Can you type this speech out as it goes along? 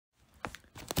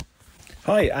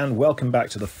Hi and welcome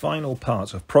back to the final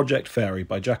part of Project Fairy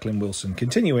by Jacqueline Wilson,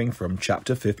 continuing from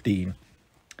chapter 15.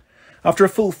 After a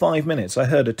full 5 minutes I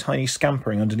heard a tiny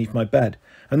scampering underneath my bed,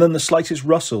 and then the slightest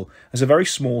rustle as a very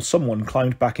small someone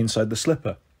climbed back inside the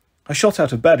slipper. I shot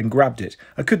out of bed and grabbed it.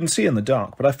 I couldn't see in the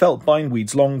dark, but I felt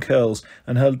Bindweed's long curls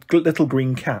and her little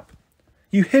green cap.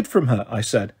 "You hid from her," I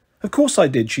said. "Of course I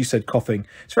did," she said, coughing.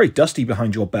 "It's very dusty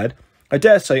behind your bed. I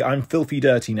dare say I'm filthy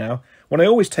dirty now, when I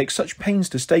always take such pains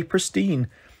to stay pristine.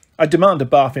 I'd demand a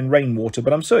bath in rainwater,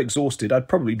 but I'm so exhausted I'd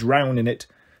probably drown in it.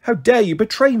 How dare you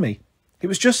betray me? It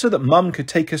was just so that Mum could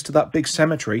take us to that big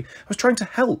cemetery. I was trying to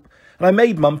help, and I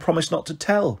made Mum promise not to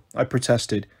tell," I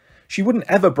protested. "She wouldn't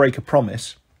ever break a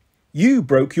promise." "You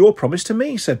broke your promise to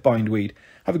me," said Bindweed.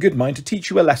 "I've a good mind to teach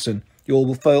you a lesson.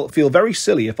 You'll feel very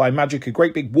silly if I magic a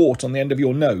great big wart on the end of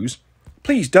your nose."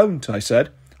 "Please don't," I said.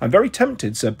 "I'm very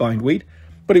tempted," said Bindweed,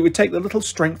 "but it would take the little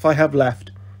strength I have left."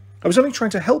 "I was only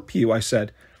trying to help you," I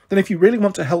said. "Then if you really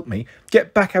want to help me,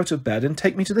 get back out of bed and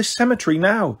take me to this cemetery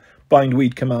now,"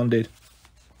 Bindweed commanded.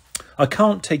 "I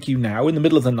can't take you now, in the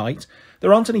middle of the night.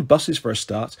 There aren't any buses for a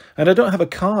start, and I don't have a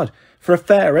card for a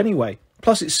fare anyway.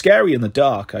 Plus it's scary in the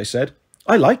dark," I said.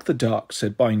 "I like the dark,"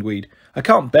 said Bindweed. "I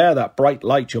can't bear that bright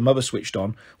light your mother switched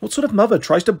on. What sort of mother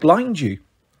tries to blind you?"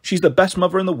 "She's the best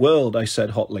mother in the world," I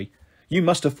said hotly. "You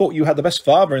must have thought you had the best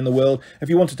father in the world if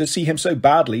you wanted to see him so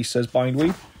badly," says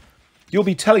Bindweed. "You'll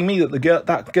be telling me that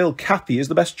that girl Kathy is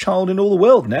the best child in all the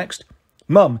world next."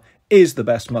 "Mum is the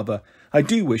best mother. I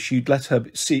do wish you'd let her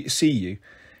see you.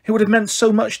 It would have meant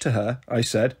so much to her," I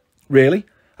said. "Really?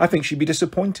 I think she'd be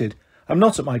disappointed. I'm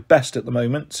not at my best at the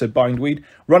moment," said Bindweed,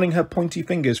 running her pointy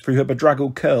fingers through her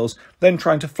bedraggled curls, then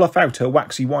trying to fluff out her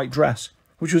waxy white dress,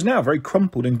 which was now very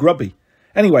crumpled and grubby.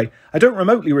 "Anyway, I don't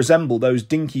remotely resemble those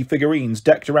dinky figurines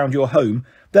decked around your home.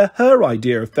 They're her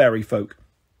idea of fairy folk."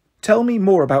 "Tell me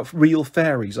more about real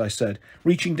fairies," I said,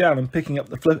 reaching down and picking up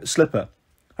the slipper.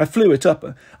 I flew it up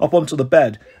onto the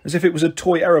bed as if it was a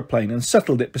toy aeroplane and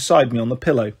settled it beside me on the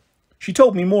pillow. She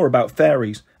told me more about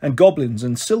fairies and goblins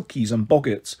and silkies and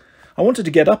boggarts. I wanted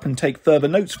to get up and take further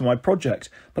notes for my project,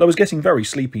 but I was getting very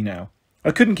sleepy now.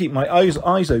 I couldn't keep my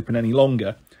eyes open any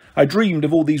longer. I dreamed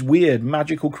of all these weird,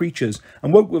 magical creatures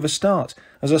and woke with a start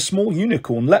as a small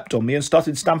unicorn leapt on me and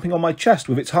started stamping on my chest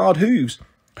with its hard hooves.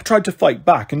 I tried to fight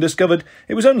back and discovered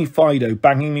it was only Fido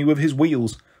banging me with his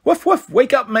wheels. "Woof, woof,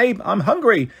 wake up, Mabe, I'm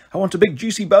hungry. I want a big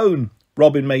juicy bone,"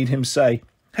 Robin made him say.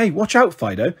 "Hey, watch out,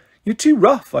 Fido. You're too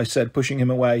rough," I said, pushing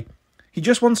him away. "He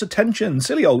just wants attention,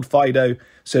 silly old Fido,"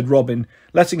 said Robin,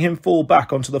 letting him fall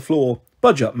back onto the floor.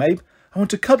 "Budge up, Mabe. I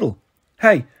want to cuddle.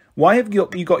 Hey, why have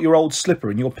you got your old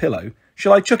slipper in your pillow?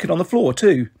 Shall I chuck it on the floor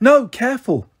too?" "No,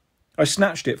 careful." I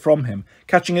snatched it from him,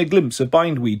 catching a glimpse of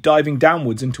Bindweed diving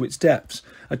downwards into its depths,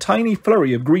 a tiny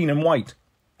flurry of green and white.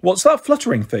 "What's that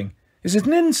fluttering thing? Is it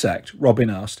an insect?" Robin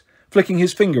asked, flicking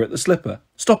his finger at the slipper.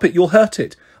 "Stop it, you'll hurt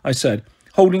it," I said,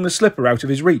 holding the slipper out of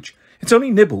his reach. "It's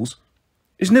only Nibbles."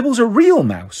 "Is Nibbles a real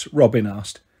mouse?" Robin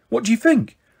asked. "What do you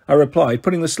think?" I replied,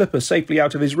 putting the slipper safely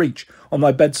out of his reach on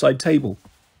my bedside table.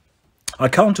 "I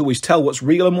can't always tell what's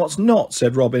real and what's not,"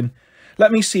 said Robin.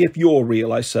 "Let me see if you're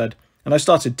real," I said, and I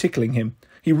started tickling him.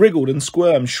 He wriggled and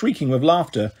squirmed, shrieking with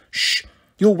laughter. "Shh!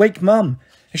 You'll wake Mum.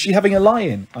 Is she having a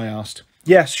lie-in?" I asked.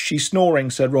 "Yes, she's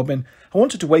snoring," said Robin. "I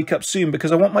want her to wake up soon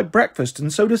because I want my breakfast,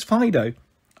 and so does Fido."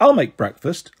 "I'll make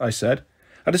breakfast," I said.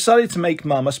 I decided to make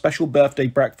Mum a special birthday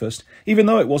breakfast, even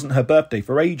though it wasn't her birthday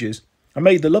for ages. I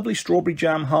made the lovely strawberry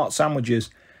jam heart sandwiches.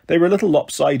 They were a little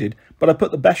lopsided, but I put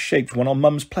the best shaped one on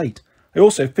Mum's plate. I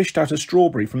also fished out a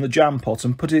strawberry from the jam pot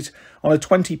and put it on a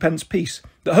 20p piece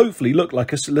that hopefully looked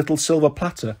like a little silver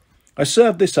platter. I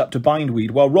served this up to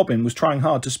Bindweed while Robin was trying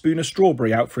hard to spoon a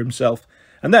strawberry out for himself,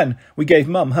 and then we gave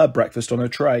Mum her breakfast on a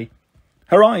tray.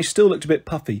 Her eyes still looked a bit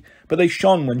puffy, but they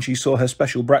shone when she saw her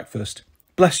special breakfast.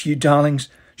 "Bless you, darlings,"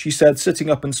 she said, sitting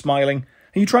up and smiling.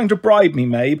 "Are you trying to bribe me,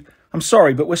 Mabe? I'm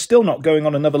sorry, but we're still not going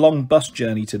on another long bus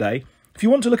journey today. If you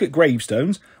want to look at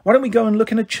gravestones, why don't we go and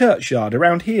look in a churchyard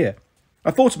around here?" I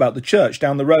thought about the church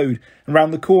down the road and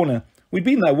round the corner. We'd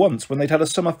been there once when they'd had a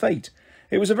summer fete.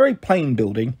 It was a very plain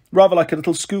building, rather like a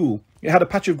little school. It had a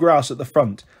patch of grass at the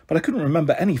front, but I couldn't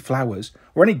remember any flowers,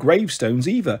 or any gravestones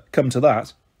either, come to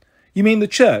that. "You mean the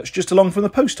church just along from the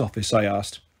post office?" I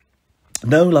asked.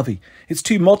 "No, lovey, it's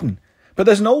too modern. But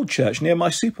there's an old church near my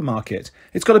supermarket.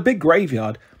 It's got a big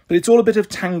graveyard, but it's all a bit of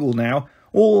tangle now,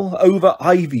 all over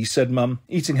ivy," said Mum,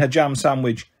 eating her jam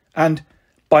sandwich. "And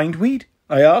Bindweed?"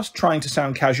 I asked, trying to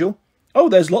sound casual. "Oh,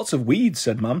 there's lots of weeds,"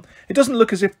 said Mum. "It doesn't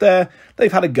look as if they've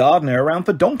had a gardener around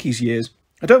for donkey's years.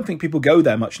 I don't think people go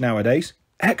there much nowadays."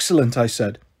 "Excellent," I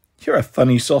said. "You're a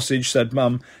funny sausage," said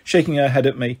Mum, shaking her head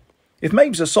at me. If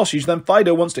Mabe's a sausage, then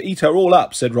Fido wants to eat her all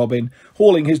up, said Robin,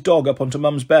 hauling his dog up onto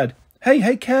Mum's bed.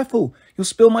 Hey, careful, you'll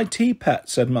spill my tea, pet,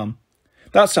 said Mum.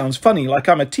 That sounds funny, like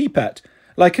I'm a tea pet,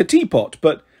 like a teapot,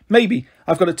 but maybe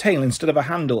I've got a tail instead of a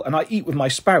handle, and I eat with my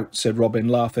spout, said Robin,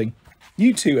 laughing.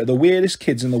 You two are the weirdest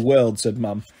kids in the world, said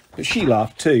Mum, but she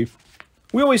laughed too.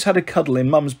 We always had a cuddle in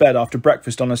Mum's bed after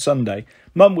breakfast on a Sunday.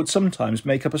 Mum would sometimes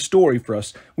make up a story for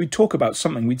us. We'd talk about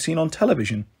something we'd seen on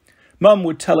television. Mum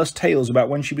would tell us tales about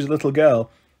when she was a little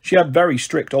girl. She had very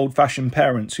strict old-fashioned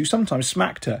parents who sometimes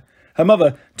smacked her. Her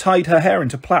mother tied her hair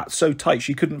into plaits so tight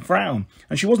she couldn't frown,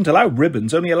 and she wasn't allowed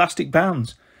ribbons, only elastic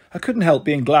bands. I couldn't help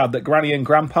being glad that Granny and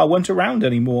Grandpa weren't around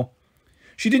anymore.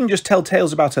 She didn't just tell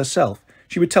tales about herself.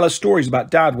 She would tell us stories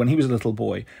about Dad when he was a little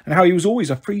boy, and how he was always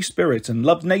a free spirit and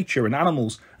loved nature and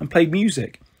animals and played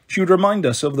music. She would remind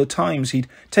us of the times he'd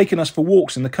taken us for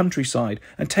walks in the countryside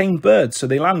and tamed birds so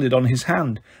they landed on his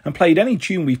hand, and played any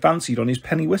tune we fancied on his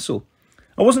penny whistle.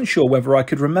 I wasn't sure whether I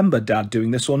could remember Dad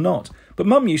doing this or not, but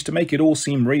Mum used to make it all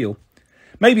seem real.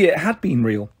 Maybe it had been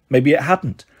real, maybe it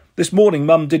hadn't. This morning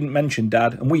Mum didn't mention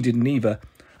Dad, and we didn't either.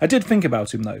 I did think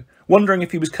about him, though, wondering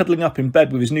if he was cuddling up in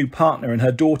bed with his new partner and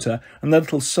her daughter and their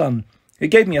little son. It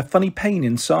gave me a funny pain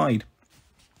inside.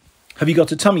 Have you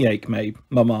got a tummy ache, Mabe?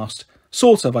 Mum asked.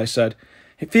 Sort of, I said.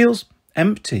 It feels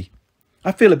empty.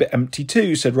 I feel a bit empty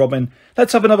too, said Robin.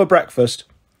 Let's have another breakfast.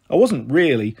 I wasn't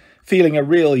really feeling a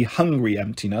really hungry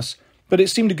emptiness, but it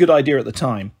seemed a good idea at the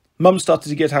time. Mum started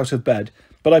to get out of bed,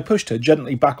 but I pushed her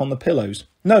gently back on the pillows.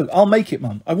 No, I'll make it,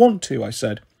 Mum. I want to, I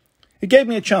said. It gave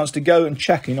me a chance to go and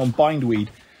check in on Bindweed.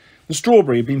 The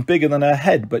strawberry had been bigger than her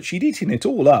head, but she'd eaten it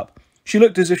all up. She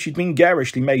looked as if she'd been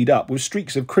garishly made up, with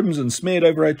streaks of crimson smeared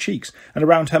over her cheeks and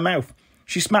around her mouth.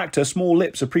 She smacked her small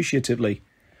lips appreciatively.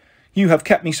 You have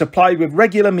kept me supplied with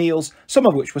regular meals, some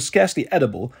of which were scarcely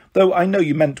edible, though I know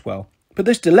you meant well. But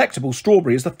this delectable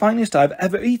strawberry is the finest I have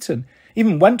ever eaten.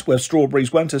 Even Wentworth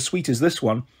strawberries weren't as sweet as this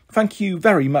one. Thank you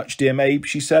very much, dear Mabe,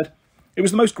 she said. It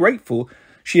was the most grateful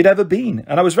she had ever been,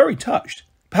 and I was very touched.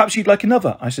 Perhaps you'd like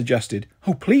another, I suggested.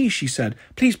 Oh, please, she said.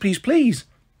 Please, please, please.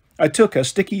 I took a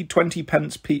sticky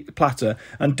 20-pence platter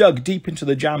and dug deep into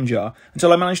the jam jar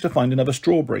until I managed to find another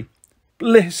strawberry.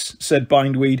 Bliss, said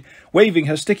Bindweed, waving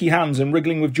her sticky hands and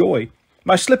wriggling with joy.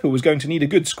 My slipper was going to need a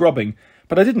good scrubbing,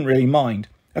 but I didn't really mind.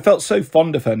 I felt so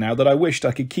fond of her now that I wished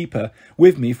I could keep her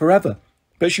with me forever.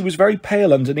 But she was very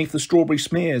pale underneath the strawberry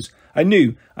smears. I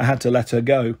knew I had to let her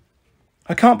go.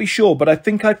 I can't be sure, but I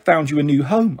think I've found you a new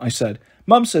home, I said.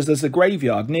 Mum says there's a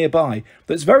graveyard nearby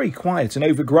that's very quiet and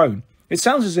overgrown. It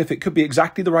sounds as if it could be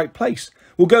exactly the right place.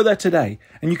 We'll go there today,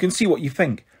 and you can see what you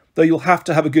think, though you'll have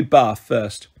to have a good bath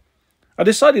first. I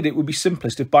decided it would be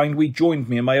simplest if Bindweed joined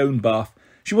me in my own bath.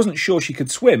 She wasn't sure she could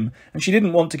swim, and she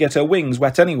didn't want to get her wings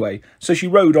wet anyway, so she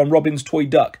rode on Robin's toy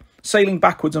duck, sailing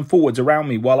backwards and forwards around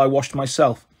me while I washed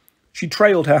myself. She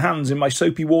trailed her hands in my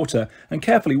soapy water and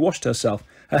carefully washed herself,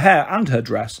 her hair and her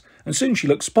dress, and soon she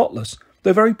looked spotless,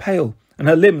 though very pale, and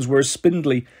her limbs were as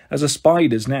spindly as a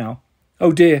spider's now.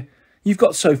 Oh dear, you've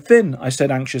got so thin, I said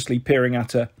anxiously, peering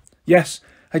at her. Yes,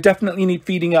 I definitely need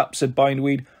feeding up, said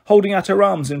Bindweed, holding out her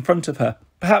arms in front of her.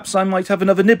 Perhaps I might have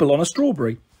another nibble on a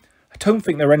strawberry. I don't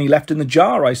think there are any left in the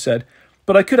jar, I said,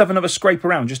 but I could have another scrape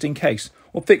around just in case,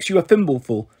 or fix you a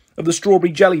thimbleful of the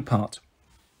strawberry jelly part.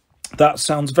 That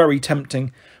sounds very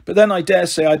tempting, but then I dare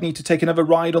say I'd need to take another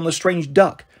ride on the strange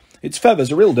duck. Its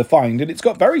feathers are ill-defined, and it's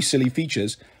got very silly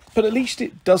features, but at least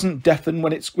it doesn't deafen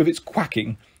with its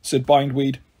quacking, said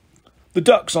Bindweed. The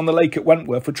ducks on the lake at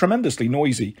Wentworth were tremendously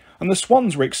noisy, and the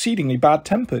swans were exceedingly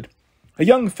bad-tempered. A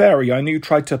young fairy I knew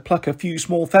tried to pluck a few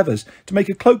small feathers to make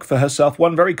a cloak for herself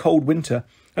one very cold winter,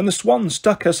 and the swan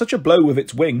stuck her such a blow with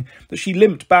its wing that she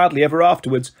limped badly ever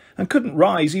afterwards, and couldn't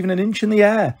rise even an inch in the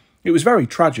air. It was very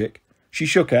tragic. She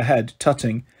shook her head,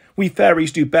 tutting. We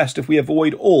fairies do best if we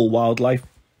avoid all wildlife.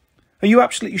 Are you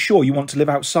absolutely sure you want to live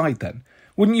outside, then?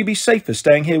 Wouldn't you be safer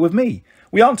staying here with me?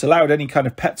 We aren't allowed any kind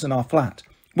of pets in our flat.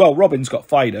 Well, Robin's got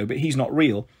Fido, but he's not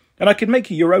real. And I could make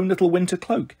you your own little winter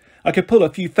cloak. I could pull a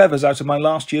few feathers out of my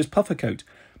last year's puffer coat.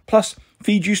 Plus,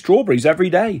 feed you strawberries every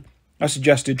day, I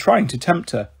suggested, trying to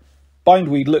tempt her.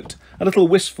 Bindweed looked a little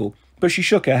wistful, but she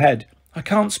shook her head. I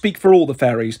can't speak for all the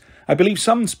fairies. I believe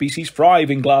some species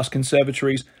thrive in glass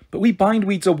conservatories, but we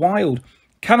bindweeds are wild,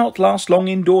 cannot last long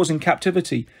indoors in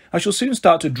captivity. I shall soon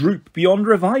start to droop beyond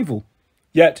revival.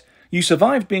 Yet, you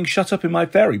survived being shut up in my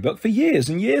fairy book for years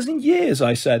and years and years,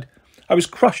 I said. I was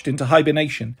crushed into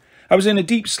hibernation. I was in a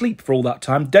deep sleep for all that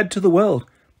time, dead to the world.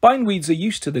 Bindweeds are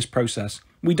used to this process.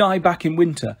 We die back in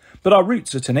winter, but our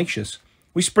roots are tenacious.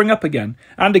 We spring up again,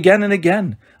 and again and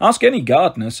again. Ask any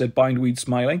gardener, said Bindweed,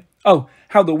 smiling. Oh,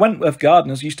 how the Wentworth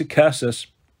gardeners used to curse us.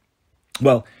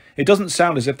 Well, it doesn't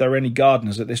sound as if there are any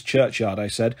gardeners at this churchyard, I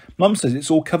said. Mum says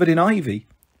it's all covered in ivy.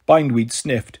 Bindweed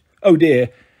sniffed. Oh dear,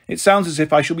 it sounds as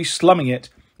if I shall be slumming it.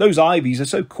 Those ivies are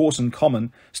so coarse and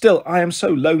common. Still, I am so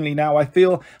lonely now, I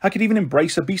feel I could even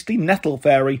embrace a beastly nettle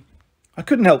fairy. I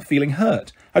couldn't help feeling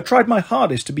hurt. I tried my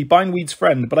hardest to be Bindweed's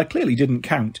friend, but I clearly didn't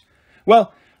count.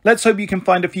 Well, let's hope you can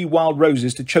find a few wild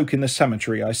roses to choke in the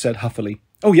cemetery, I said huffily.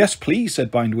 Oh yes, please,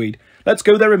 said Bindweed. Let's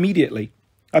go there immediately.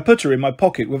 I put her in my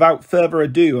pocket without further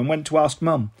ado and went to ask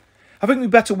Mum. I think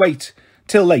we'd better wait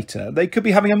till later. They could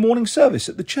be having a morning service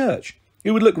at the church.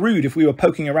 It would look rude if we were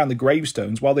poking around the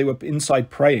gravestones while they were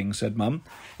inside praying, said Mum.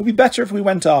 It would be better if we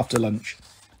went after lunch.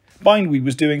 Bindweed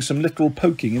was doing some little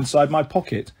poking inside my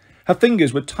pocket. Her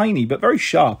fingers were tiny but very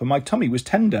sharp, and my tummy was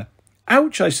tender.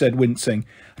 Ouch, I said, wincing.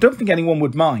 I don't think anyone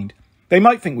would mind. They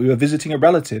might think we were visiting a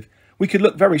relative. We could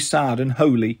look very sad and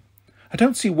holy. I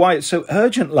don't see why it's so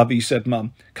urgent, lovey, said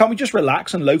Mum. Can't we just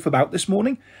relax and loaf about this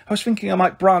morning? I was thinking I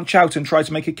might branch out and try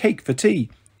to make a cake for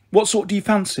tea. What sort do you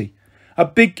fancy? A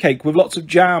big cake with lots of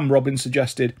jam, Robin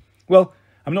suggested. Well,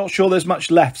 I'm not sure there's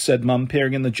much left, said Mum,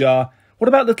 peering in the jar. What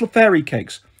about little fairy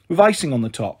cakes, with icing on the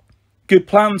top? Good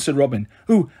plan, said Robin.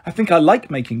 Ooh, I think I like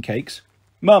making cakes.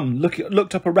 Mum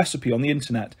looked up a recipe on the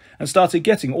internet and started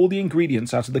getting all the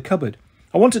ingredients out of the cupboard.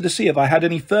 I wanted to see if I had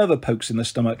any further pokes in the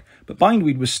stomach, but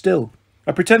Bindweed was still.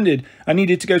 I pretended I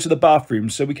needed to go to the bathroom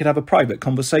so we could have a private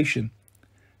conversation.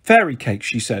 Fairy cakes,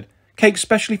 she said. Cakes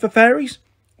specially for fairies?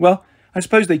 Well, I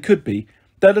suppose they could be.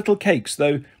 They're little cakes,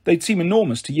 though they'd seem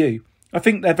enormous to you. I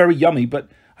think they're very yummy, but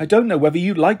I don't know whether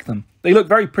you'd like them. They look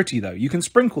very pretty, though. You can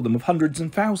sprinkle them with hundreds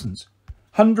and thousands.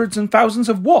 Hundreds and thousands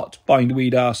of what?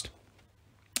 Bindweed asked.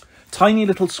 Tiny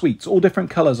little sweets, all different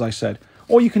colours, I said.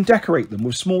 Or you can decorate them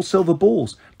with small silver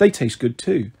balls. They taste good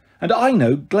too. And I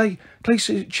know,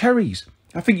 glacier cherries.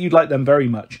 I think you'd like them very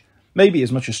much. Maybe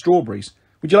as much as strawberries.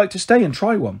 Would you like to stay and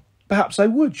try one? Perhaps I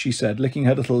would, she said, licking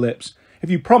her little lips. If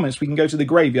you promise we can go to the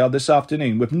graveyard this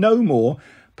afternoon with no more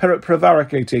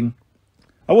prevaricating.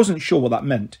 I wasn't sure what that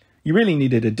meant. You really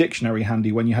needed a dictionary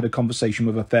handy when you had a conversation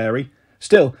with a fairy.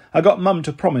 Still, I got Mum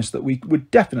to promise that we would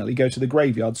definitely go to the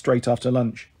graveyard straight after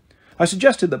lunch. I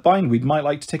suggested that Bindweed might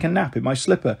like to take a nap in my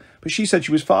slipper, but she said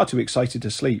she was far too excited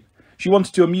to sleep. She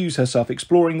wanted to amuse herself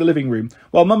exploring the living room,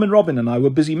 while Mum and Robin and I were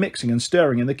busy mixing and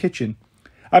stirring in the kitchen.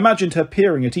 I imagined her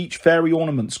peering at each fairy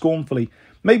ornament scornfully,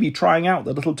 maybe trying out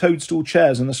the little toadstool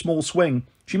chairs and the small swing.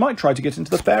 She might try to get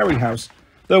into the fairy house,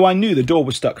 though I knew the door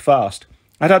was stuck fast.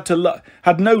 I'd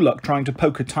had no luck trying to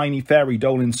poke a tiny fairy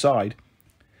doll inside.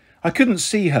 I couldn't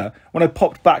see her when I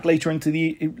popped back later into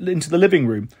the living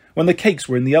room, when the cakes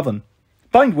were in the oven.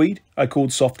 Bindweed, I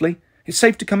called softly. It's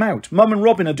safe to come out. Mum and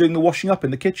Robin are doing the washing up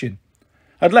in the kitchen.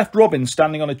 I'd left Robin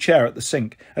standing on a chair at the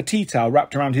sink, a tea towel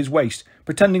wrapped around his waist,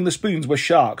 pretending the spoons were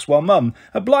sharks, while Mum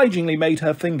obligingly made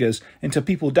her fingers into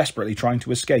people desperately trying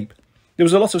to escape. There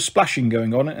was a lot of splashing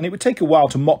going on, and it would take a while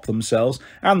to mop themselves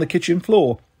and the kitchen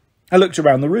floor. I looked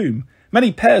around the room.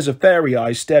 Many pairs of fairy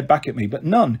eyes stared back at me, but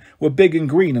none were big and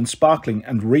green and sparkling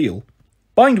and real.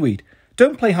 Bindweed,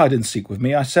 don't play hide-and-seek with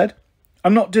me, I said.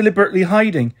 I'm not deliberately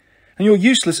hiding, and you're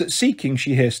useless at seeking,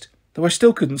 she hissed, though I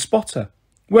still couldn't spot her.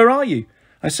 Where are you?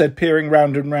 I said, peering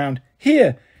round and round.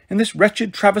 Here, in this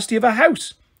wretched travesty of a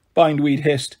house, Bindweed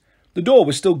hissed. The door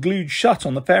was still glued shut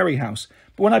on the fairy house,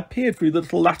 but when I peered through the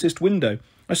little latticed window,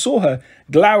 I saw her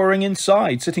glowering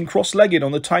inside, sitting cross-legged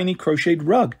on the tiny crocheted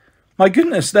rug. My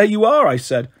goodness, there you are, I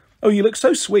said. Oh, you look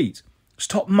so sweet.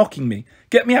 Stop mocking me.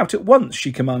 Get me out at once,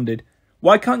 she commanded.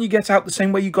 Why can't you get out the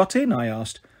same way you got in, I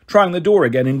asked, trying the door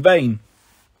again in vain.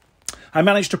 I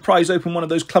managed to prise open one of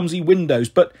those clumsy windows,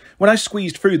 but when I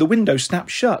squeezed through, the window snapped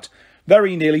shut,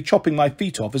 very nearly chopping my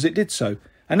feet off as it did so.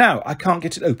 And now I can't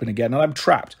get it open again, and I'm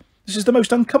trapped. This is the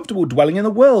most uncomfortable dwelling in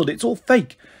the world. It's all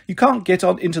fake. You can't get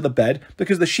on into the bed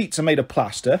because the sheets are made of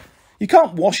plaster. You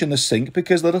can't wash in the sink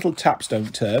because the little taps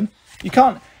don't turn. You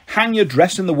can't hang your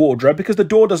dress in the wardrobe because the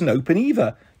door doesn't open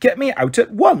either. Get me out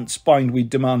at once, Bindweed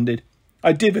demanded.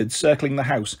 I dithered, circling the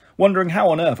house, wondering how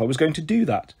on earth I was going to do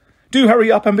that. Do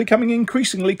hurry up, I'm becoming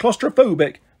increasingly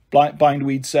claustrophobic,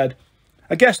 Bindweed said.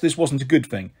 I guess this wasn't a good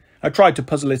thing. I tried to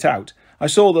puzzle it out. I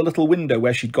saw the little window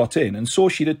where she'd got in and saw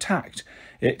she'd attacked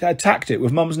it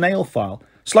with Mum's nail file,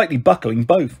 slightly buckling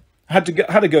both. I had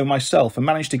to go myself and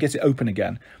managed to get it open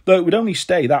again, though it would only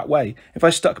stay that way if I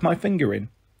stuck my finger in.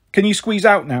 Can you squeeze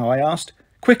out now? I asked.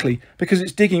 Quickly, because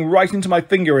it's digging right into my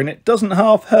finger and it doesn't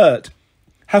half hurt.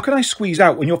 How can I squeeze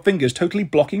out when your finger's totally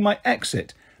blocking my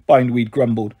exit? Bindweed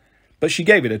grumbled. But she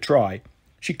gave it a try.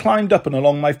 She climbed up and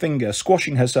along my finger,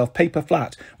 squashing herself paper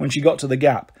flat when she got to the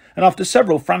gap, and after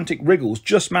several frantic wriggles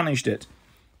just managed it.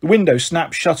 The window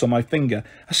snapped shut on my finger.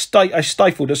 I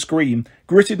stifled a scream,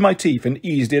 gritted my teeth and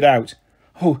eased it out.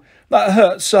 "Oh, that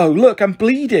hurts so. Look, I'm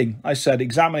bleeding," I said,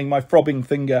 examining my throbbing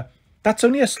finger. "That's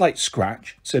only a slight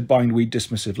scratch," said Bindweed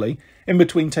dismissively, in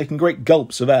between taking great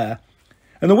gulps of air.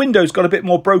 "And the window's got a bit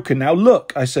more broken now.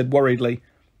 Look," I said worriedly.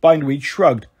 Bindweed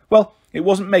shrugged. "Well, it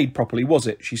wasn't made properly, was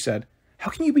it?" she said.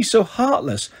 "How can you be so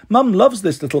heartless? Mum loves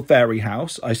this little fairy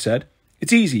house," I said.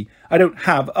 "It's easy. I don't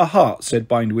have a heart," said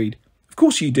Bindweed. "Of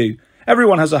course you do.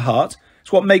 Everyone has a heart.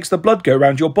 It's what makes the blood go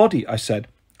round your body," I said.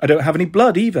 "I don't have any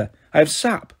blood either. I have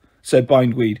sap," said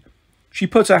Bindweed. She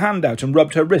put her hand out and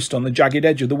rubbed her wrist on the jagged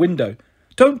edge of the window.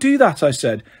 "Don't do that," I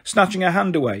said, snatching her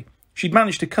hand away. She'd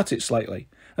managed to cut it slightly.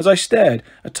 As I stared,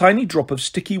 a tiny drop of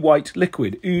sticky white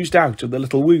liquid oozed out of the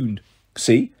little wound.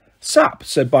 "See? Sap,"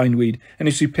 said Bindweed in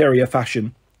a superior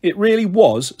fashion. It really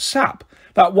was sap,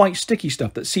 that white sticky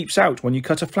stuff that seeps out when you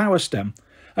cut a flower stem.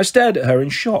 I stared at her in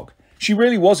shock. She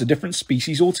really was a different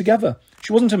species altogether.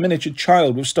 She wasn't a miniature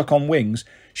child with stuck-on wings.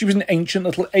 She was an ancient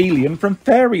little alien from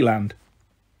fairyland.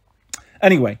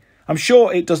 "Anyway, I'm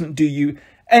sure it doesn't do you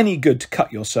any good to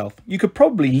cut yourself. You could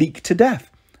probably leak to death.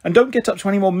 And don't get up to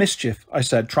any more mischief," I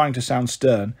said, trying to sound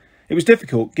stern. It was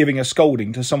difficult giving a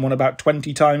scolding to someone about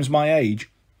 20 times my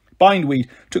age. Bindweed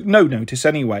took no notice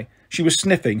anyway. She was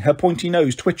sniffing, her pointy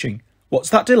nose twitching. "What's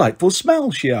that delightful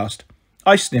smell?" she asked.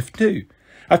 I sniffed too.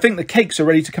 "I think the cakes are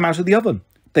ready to come out of the oven."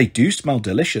 "They do smell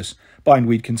delicious,"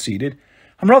 Bindweed conceded.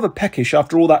 "I'm rather peckish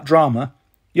after all that drama."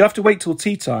 "You'll have to wait till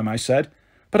tea time," I said.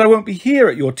 "But I won't be here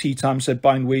at your tea time," said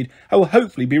Bindweed. "I will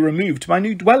hopefully be removed to my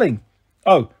new dwelling."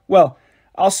 "Oh, well,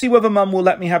 I'll see whether Mum will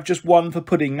let me have just one for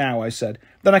pudding now," I said.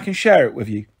 "Then I can share it with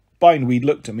you." Bindweed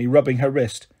looked at me, rubbing her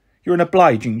wrist. "You're an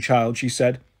obliging child," she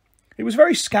said. It was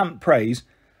very scant praise,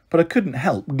 but I couldn't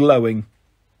help glowing.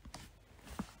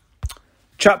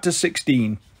 Chapter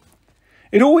 16.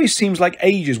 It always seems like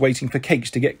ages waiting for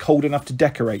cakes to get cold enough to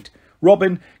decorate.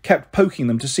 Robin kept poking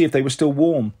them to see if they were still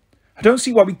warm. "I don't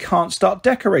see why we can't start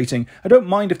decorating. I don't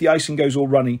mind if the icing goes all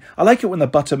runny. I like it when the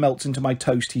butter melts into my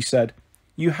toast," he said.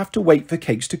 "You have to wait for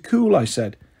cakes to cool," I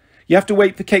said. "You have to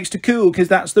wait for cakes to cool, 'cause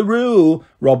that's the rule,"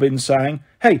 Robin sang.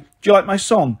 "Hey, do you like my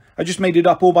song? I just made it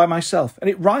up all by myself, and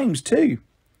it rhymes too."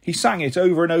 He sang it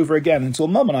over and over again until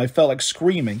Mum and I felt like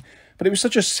screaming, but it was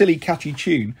such a silly, catchy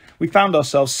tune, we found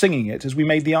ourselves singing it as we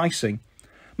made the icing.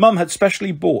 Mum had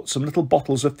specially bought some little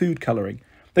bottles of food colouring.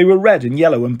 They were red and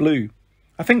yellow and blue.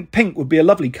 "I think pink would be a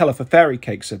lovely colour for fairy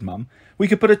cake," said Mum. "We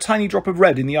could put a tiny drop of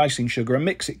red in the icing sugar and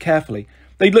mix it carefully.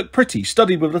 They'd look pretty,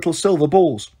 studded with little silver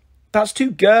balls." "That's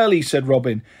too girly," said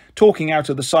Robin, talking out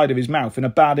of the side of his mouth in a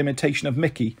bad imitation of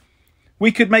Mickey.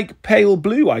 "We could make pale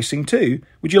blue icing too.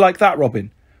 Would you like that,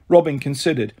 Robin?" Robin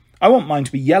considered. "I want mine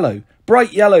to be yellow.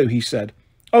 Bright yellow," he said.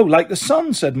 "Oh, like the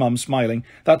sun," said Mum, smiling.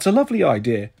 "That's a lovely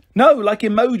idea." "No, like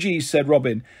emojis," said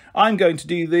Robin. "I'm going to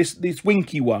do this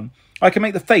winky one. I can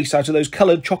make the face out of those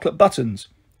coloured chocolate buttons."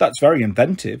 "That's very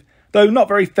inventive, though not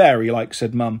very fairy-like,"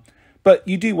 said Mum. "But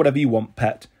you do whatever you want,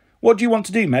 pet. What do you want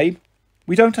to do, Mabe?"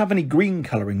 "We don't have any green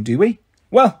colouring, do we?"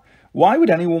 "Well, why would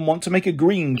anyone want to make a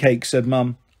green cake?" said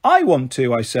Mum. "I want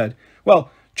to," I said.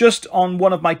 "Well, just on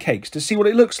one of my cakes to see what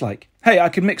it looks like. Hey, I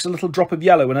could mix a little drop of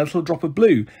yellow and a little drop of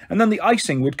blue, and then the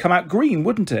icing would come out green,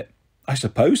 wouldn't it?" "I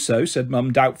suppose so," said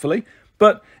Mum doubtfully.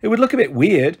 "But it would look a bit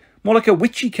weird, more like a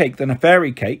witchy cake than a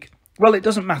fairy cake." "Well, it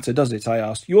doesn't matter, does it?" I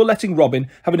asked. "You're letting Robin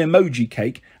have an emoji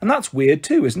cake, and that's weird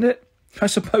too, isn't it?" "I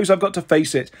suppose I've got to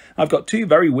face it. I've got two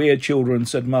very weird children,"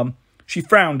 said Mum. She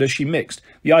frowned as she mixed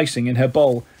the icing in her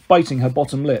bowl, biting her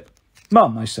bottom lip.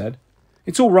 "Mum," I said,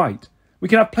 "it's all right. We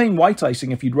can have plain white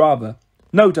icing if you'd rather."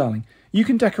 "No, darling, you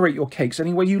can decorate your cakes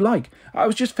any way you like. I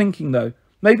was just thinking, though,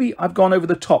 maybe I've gone over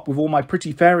the top with all my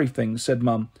pretty fairy things," said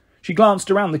Mum. She glanced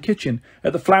around the kitchen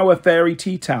at the flower fairy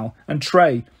tea towel and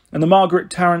tray and the Margaret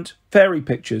Tarrant fairy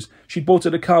pictures she'd bought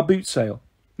at a car boot sale.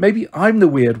 "Maybe I'm the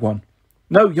weird one."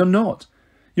 "No, you're not.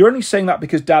 You're only saying that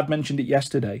because Dad mentioned it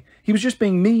yesterday. He was just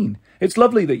being mean. It's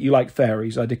lovely that you like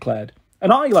fairies," I declared.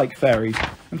 "And I like fairies.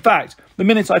 In fact, the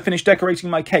minute I finish decorating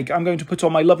my cake, I'm going to put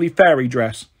on my lovely fairy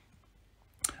dress."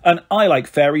 "And I like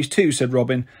fairies too," said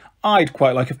Robin. "I'd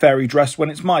quite like a fairy dress when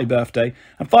it's my birthday,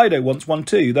 and Fido wants one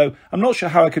too, though I'm not sure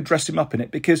how I could dress him up in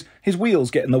it because his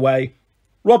wheels get in the way."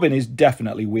 Robin is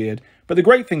definitely weird, but the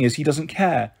great thing is he doesn't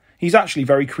care. He's actually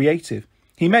very creative.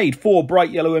 He made 4 bright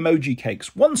yellow emoji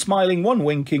cakes, one smiling, one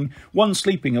winking, one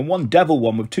sleeping, and one devil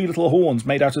one with 2 little horns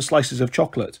made out of slices of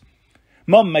chocolate.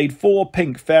 Mum made 4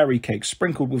 pink fairy cakes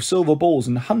sprinkled with silver balls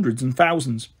in hundreds and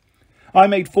thousands. I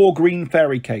made 4 green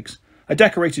fairy cakes. I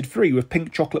decorated 3 with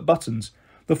pink chocolate buttons.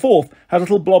 The 4th had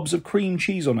little blobs of cream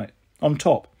cheese on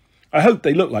top. I hoped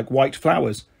they looked like white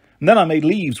flowers. and then I made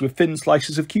leaves with thin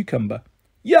slices of cucumber.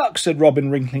 Yuck, said Robin,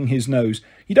 wrinkling his nose.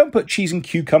 You don't put cheese and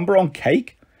cucumber on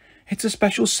cake? It's a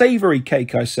special savoury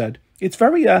cake, I said. It's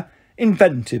very,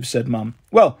 inventive, said Mum.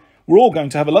 Well, we're all going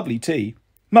to have a lovely tea.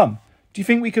 Mum, do you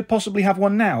think we could possibly have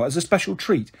one now as a special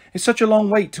treat? It's such a long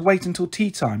wait to wait until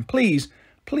tea time. Please,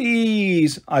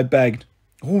 please, I begged.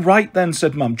 All right then,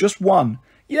 said Mum, just one.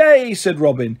 Yay, said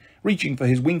Robin, reaching for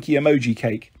his winky emoji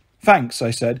cake. Thanks,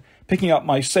 I said, picking up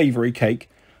my savoury cake.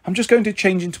 I'm just going to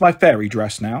change into my fairy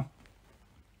dress now.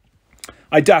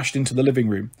 I dashed into the living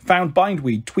room, found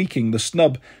Bindweed tweaking the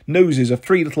snub noses of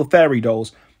 3 little fairy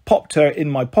dolls, popped her in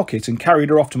my pocket and carried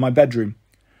her off to my bedroom.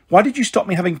 Why did you stop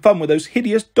me having fun with those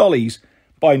hideous dollies?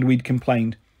 Bindweed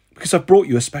complained. Because I've brought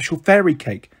you a special fairy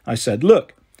cake, I said.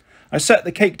 Look. I set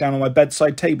the cake down on my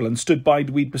bedside table and stood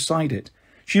Bindweed beside it.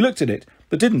 She looked at it,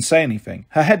 but didn't say anything.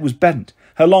 Her head was bent,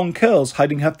 her long curls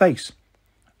hiding her face.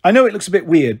 I know it looks a bit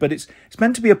weird, but it's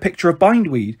meant to be a picture of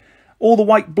Bindweed. All the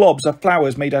white blobs are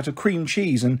flowers made out of cream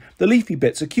cheese, and the leafy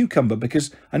bits are cucumber,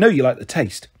 because I know you like the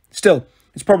taste. Still,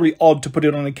 it's probably odd to put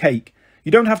it on a cake.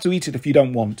 You don't have to eat it if you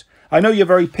don't want. I know you're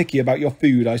very picky about your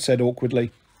food, I said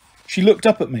awkwardly. She looked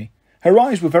up at me. Her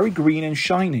eyes were very green and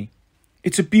shiny.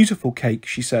 It's a beautiful cake,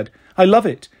 she said. I love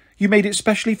it. You made it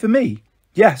specially for me.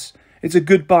 Yes, it's a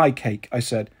goodbye cake, I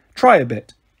said. Try a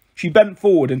bit. She bent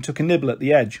forward and took a nibble at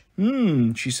the edge.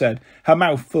 She said, her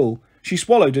mouth full. She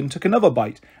swallowed and took another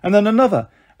bite, and then another,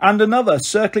 and another,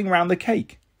 circling round the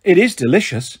cake. It is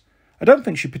delicious. I don't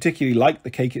think she particularly liked the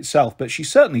cake itself, but she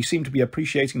certainly seemed to be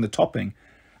appreciating the topping.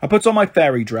 I put on my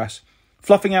fairy dress,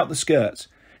 fluffing out the skirts.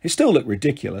 It still looked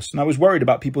ridiculous, and I was worried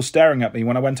about people staring at me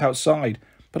when I went outside,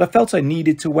 but I felt I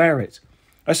needed to wear it.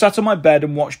 I sat on my bed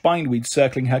and watched Bindweed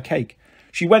circling her cake.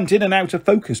 She went in and out of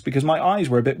focus because my eyes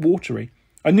were a bit watery.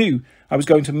 I knew I was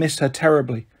going to miss her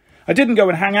terribly. I didn't go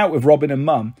and hang out with Robin and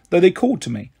Mum, though they called to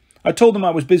me. I told them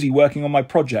I was busy working on my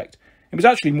project. It was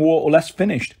actually more or less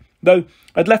finished, though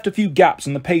I'd left a few gaps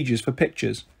in the pages for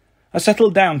pictures. I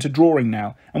settled down to drawing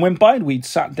now, and when Bindweed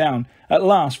sat down at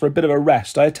last for a bit of a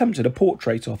rest, I attempted a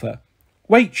portrait of her.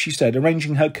 Wait, she said,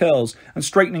 arranging her curls and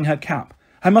straightening her cap.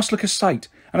 I must look a sight,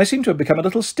 and I seem to have become a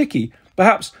little sticky.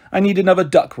 Perhaps I need another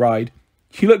duck ride.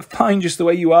 You look fine just the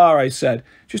way you are, I said.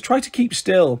 Just try to keep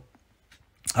still.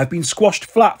 I've been squashed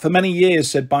flat for many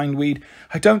years, said Bindweed.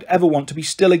 I don't ever want to be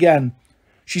still again.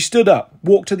 She stood up,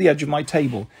 walked to the edge of my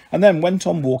table, and then went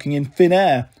on walking in thin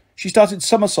air. She started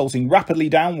somersaulting rapidly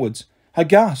downwards. I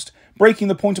gasped, breaking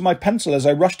the point of my pencil as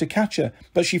I rushed to catch her,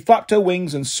 but she flapped her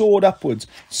wings and soared upwards,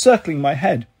 circling my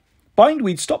head.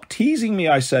 Bindweed, stop teasing me,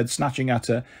 I said, snatching at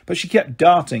her, but she kept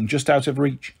darting just out of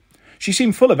reach. She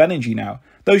seemed full of energy now,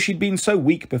 though she'd been so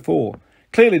weak before.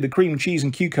 Clearly the cream cheese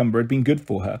and cucumber had been good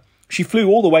for her. She flew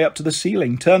all the way up to the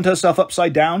ceiling, turned herself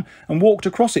upside down, and walked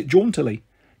across it jauntily.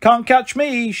 Can't catch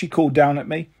me, she called down at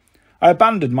me. I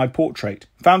abandoned my portrait,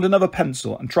 found another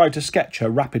pencil, and tried to sketch her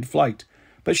rapid flight.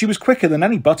 But she was quicker than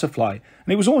any butterfly,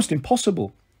 and it was almost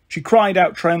impossible. She cried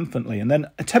out triumphantly, and then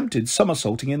attempted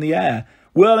somersaulting in the air,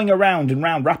 whirling around and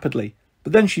round rapidly.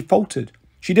 But then she faltered.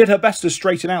 She did her best to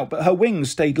straighten out, but her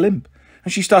wings stayed limp,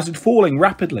 and she started falling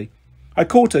rapidly. I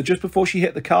caught her just before she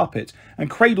hit the carpet, and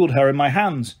cradled her in my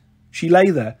hands. She lay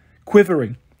there,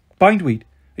 quivering. Bindweed,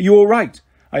 are you all right?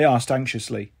 I asked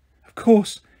anxiously. Of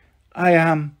course I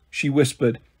am, she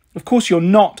whispered. Of course you're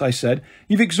not, I said.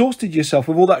 You've exhausted yourself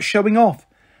with all that showing off.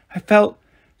 I felt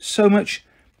so much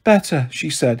better, she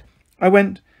said. I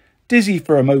went dizzy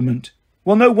for a moment.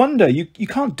 Well, no wonder. You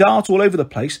can't dart all over the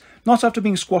place, not after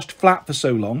being squashed flat for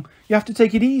so long. You have to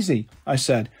take it easy, I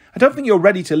said. I don't think you're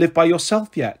ready to live by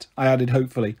yourself yet, I added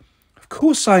hopefully. Of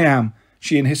course I am,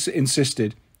 she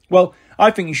insisted. Well,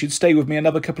 I think you should stay with me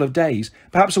another couple of days,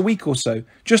 perhaps a week or so,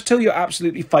 just till you're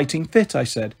absolutely fighting fit, I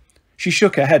said. She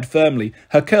shook her head firmly,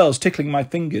 her curls tickling my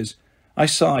fingers. I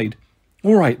sighed.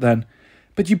 All right then,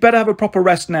 but you'd better have a proper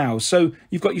rest now, so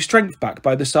you've got your strength back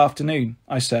by this afternoon,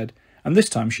 I said, and this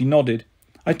time she nodded.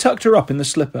 I tucked her up in the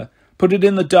slipper, put it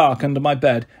in the dark under my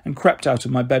bed, and crept out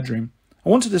of my bedroom. I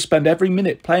wanted to spend every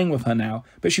minute playing with her now,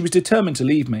 but she was determined to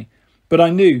leave me. But I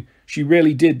knew she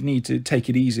really did need to take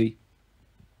it easy.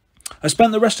 I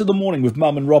spent the rest of the morning with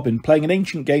Mum and Robin playing an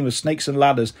ancient game of snakes and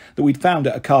ladders that we'd found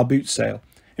at a car boot sale.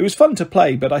 It was fun to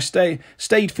play, but I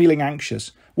stayed feeling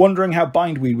anxious, wondering how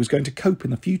Bindweed was going to cope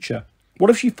in the future. What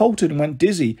if she faltered and went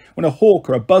dizzy when a hawk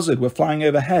or a buzzard were flying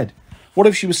overhead? What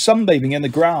if she was sunbathing in the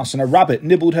grass and a rabbit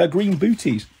nibbled her green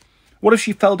booties? What if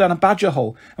she fell down a badger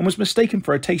hole and was mistaken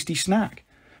for a tasty snack?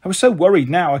 I was so worried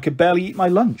now I could barely eat my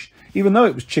lunch, even though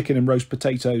it was chicken and roast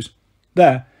potatoes.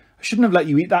 There, I shouldn't have let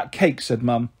you eat that cake, said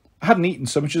Mum. I hadn't eaten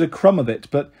so much as a crumb of it,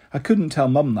 but I couldn't tell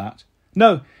Mum that.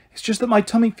 No, It's just that my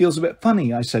tummy feels a bit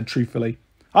funny, I said truthfully.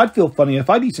 I'd feel funny if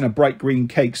I'd eaten a bright green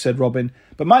cake, said Robin,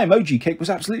 but my emoji cake was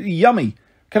absolutely yummy.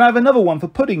 Can I have another one for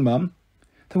pudding, Mum?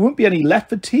 There won't be any left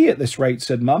for tea at this rate,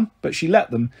 said Mum, but she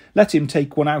let him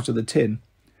take one out of the tin.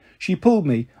 She pulled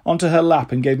me onto her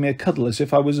lap and gave me a cuddle as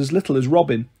if I was as little as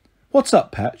Robin. What's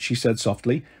up, pet? She said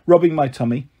softly, rubbing my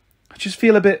tummy. I just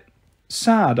feel a bit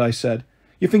sad, I said.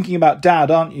 You're thinking about Dad,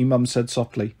 aren't you? Mum said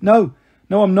softly. No,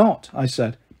 I'm not, I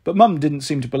said, but Mum didn't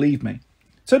seem to believe me.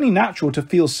 It's only natural to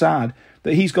feel sad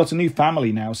that he's got a new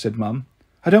family now, said Mum.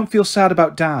 I don't feel sad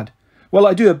about Dad. Well,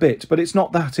 I do a bit, but it's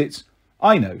not that, it's...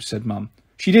 I know, said Mum.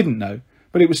 She didn't know,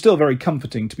 but it was still very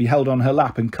comforting to be held on her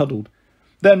lap and cuddled.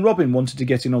 Then Robin wanted to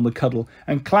get in on the cuddle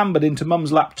and clambered into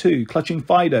Mum's lap too, clutching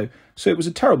Fido, so it was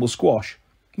a terrible squash.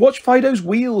 Watch Fido's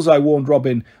wheels, I warned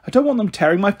Robin. I don't want them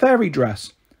tearing my fairy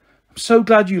dress. I'm so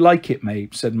glad you like it,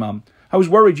 Mabe, said Mum. I was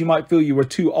worried you might feel you were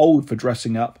too old for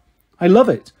dressing up. I love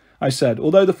it, I said,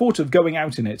 although the thought of going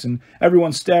out in it and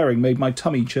everyone staring made my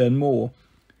tummy churn more.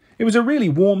 It was a really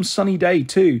warm, sunny day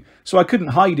too, so I couldn't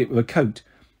hide it with a coat,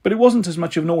 but it wasn't as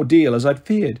much of an ordeal as I'd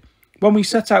feared. When we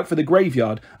set out for the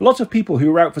graveyard, a lot of people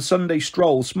who were out for Sunday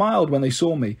stroll smiled when they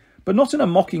saw me, but not in a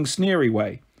mocking, sneery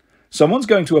way. Someone's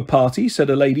going to a party, said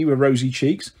a lady with rosy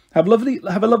cheeks. Have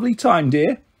a lovely time,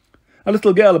 dear. A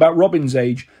little girl about Robin's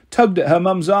age tugged at her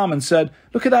mum's arm and said,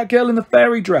 Look at that girl in the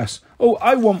fairy dress. Oh,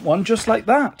 I want one just like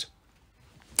that.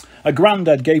 A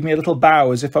grandad gave me a little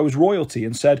bow as if I was royalty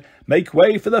and said, Make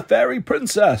way for the fairy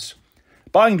princess.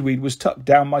 Bindweed was tucked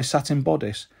down my satin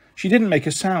bodice. She didn't make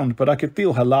a sound, but I could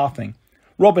feel her laughing.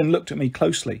 Robin looked at me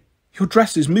closely. Your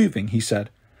dress is moving, he said.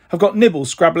 I've got nibbles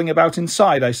scrabbling about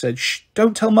inside, I said. Shh,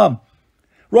 don't tell Mum.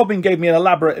 Robin gave me an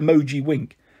elaborate emoji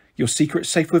wink. Your secret's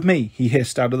safe with me, he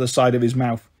hissed out of the side of his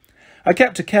mouth. I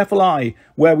kept a careful eye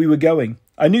where we were going.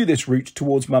 I knew this route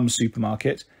towards Mum's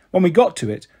supermarket. When we got to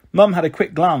it, Mum had a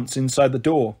quick glance inside the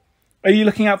door. Are you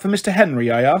looking out for Mr. Henry?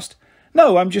 I asked.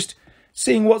 No, I'm just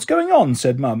seeing what's going on,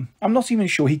 said Mum. I'm not even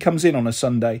sure he comes in on a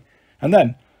Sunday. And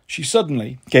then she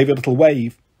suddenly gave a little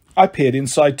wave. I peered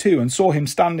inside too and saw him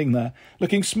standing there,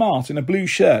 looking smart in a blue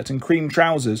shirt and cream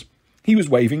trousers. He was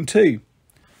waving too.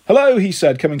 Hello, he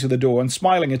said, coming to the door and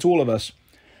smiling at all of us.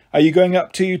 Are you going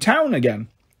up to town again?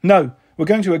 No, we're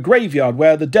going to a graveyard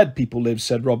where the dead people live,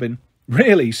 said Robin.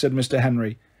 Really, said Mr.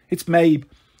 Henry. It's Mabe.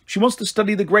 She wants to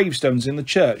study the gravestones in the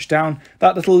church down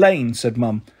that little lane, said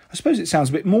Mum. I suppose it sounds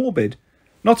a bit morbid.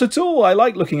 Not at all. I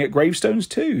like looking at gravestones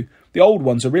too. The old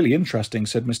ones are really interesting,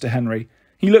 said Mr. Henry.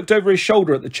 He looked over his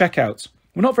shoulder at the checkouts.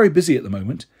 We're not very busy at the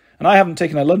moment, and I haven't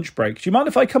taken a lunch break. Do you mind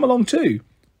if I come along too?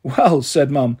 Well,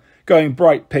 said Mum, going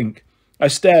bright pink. I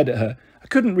stared at her. I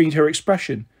couldn't read her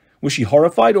expression. Was she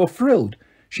horrified or thrilled?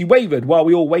 She wavered while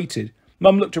we all waited.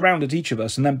 Mum looked around at each of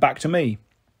us and then back to me.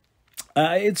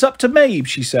 It's up to Mabe,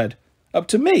 she said. Up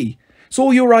to me? It's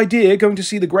all your idea, going to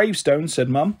see the gravestones, said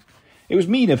Mum. It was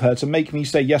mean of her to make me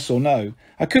say yes or no.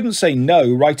 I couldn't say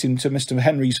no right into Mr.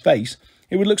 Henry's face.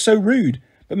 It would look so rude,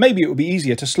 but maybe it would be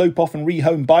easier to slope off and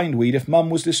rehome Bindweed if Mum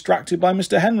was distracted by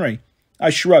Mr. Henry. I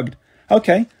shrugged.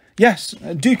 OK, yes,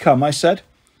 do come, I said.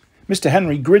 Mr.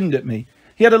 Henry grinned at me.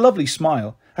 He had a lovely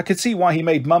smile. I could see why he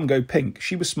made Mum go pink.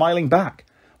 She was smiling back.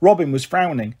 Robin was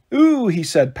frowning. Ooh, he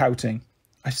said, pouting.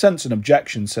 I sense an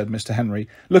objection, said Mr. Henry,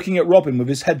 looking at Robin with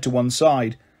his head to one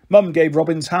side. Mum gave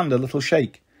Robin's hand a little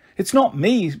shake. It's not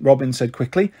me, Robin said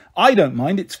quickly. I don't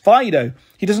mind, it's Fido.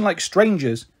 He doesn't like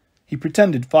strangers. He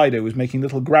pretended Fido was making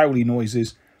little growly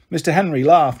noises. Mr. Henry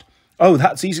laughed. Oh,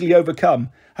 that's easily overcome.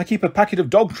 I keep a packet of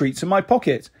dog treats in my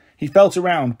pocket. He felt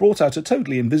around, brought out a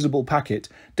totally invisible packet,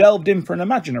 delved in for an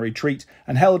imaginary treat,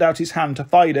 and held out his hand to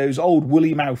Fido's old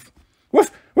woolly mouth.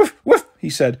 Woof, woof, woof, he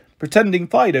said, pretending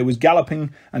Fido was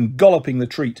galloping and golloping the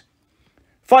treat.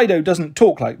 Fido doesn't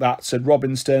talk like that, said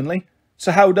Robin sternly.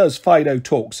 So how does Fido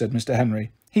talk, said Mr.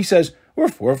 Henry. He says,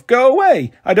 woof, woof, go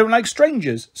away. I don't like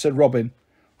strangers, said Robin.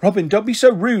 Robin, don't be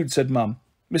so rude, said Mum.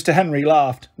 Mr. Henry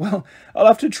laughed. Well, I'll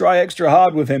have to try extra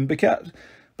hard with him, because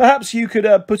perhaps you could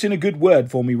put in a good word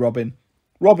for me, Robin.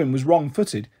 Robin was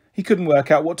wrong-footed. He couldn't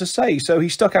work out what to say, so he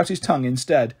stuck out his tongue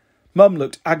instead. Mum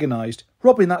looked agonised.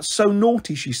 Robin, that's so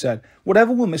naughty, she said.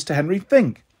 Whatever will Mr. Henry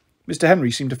think? Mr.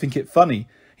 Henry seemed to think it funny.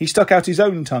 He stuck out his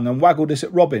own tongue and waggled it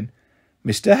at Robin.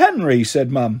 Mr. Henry,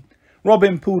 said Mum.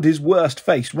 Robin pulled his worst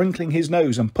face, wrinkling his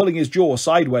nose and pulling his jaw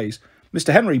sideways.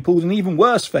 Mr. Henry pulled an even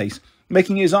worse face,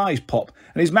 making his eyes pop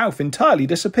and his mouth entirely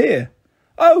disappear.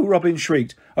 Oh, Robin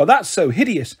shrieked. Oh, that's so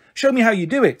hideous. Show me how you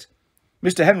do it.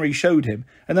 Mr. Henry showed him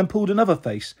and then pulled another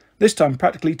face, this time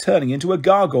practically turning into a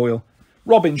gargoyle.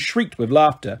 Robin shrieked with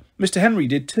laughter. Mr. Henry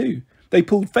did too. They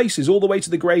pulled faces all the way to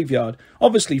the graveyard,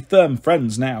 obviously firm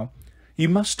friends now. "You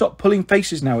must stop pulling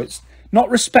faces now. It's not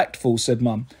respectful," said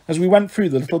Mum, as we went through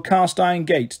the little cast-iron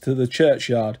gate to the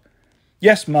churchyard.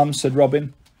 "Yes, Mum," said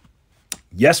Robin.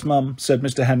 "Yes, Mum," said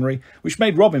Mr. Henry, which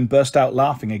made Robin burst out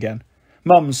laughing again.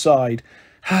 Mum sighed.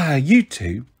 "Ah, you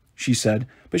two," she said,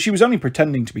 but she was only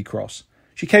pretending to be cross.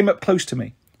 She came up close to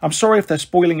me. "I'm sorry if they're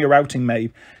spoiling your outing,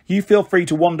 Maeve. You feel free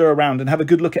to wander around and have a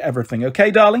good look at everything,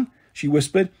 okay, darling?" she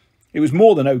whispered. It was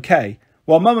more than okay.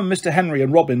 While Mum and Mr. Henry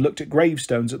and Robin looked at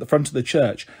gravestones at the front of the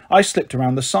church, I slipped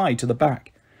around the side to the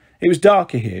back. It was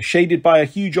darker here, shaded by a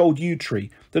huge old yew tree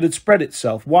that had spread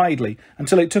itself widely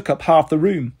until it took up half the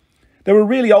room. There were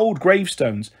really old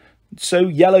gravestones, so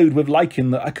yellowed with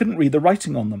lichen that I couldn't read the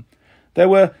writing on them. There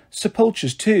were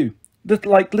sepulchres too,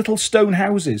 like little stone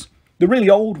houses. The really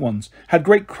old ones had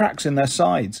great cracks in their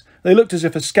sides. They looked as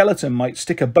if a skeleton might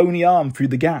stick a bony arm through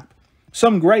the gap.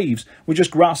 Some graves were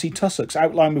just grassy tussocks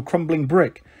outlined with crumbling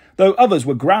brick, though others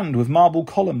were grand with marble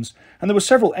columns, and there were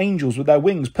several angels with their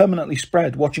wings permanently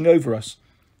spread, watching over us.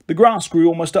 The grass grew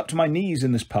almost up to my knees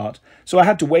in this part, so I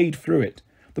had to wade through it.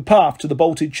 The path to the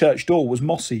bolted church door was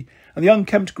mossy, and the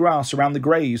unkempt grass around the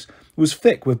graves was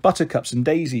thick with buttercups and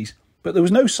daisies, but there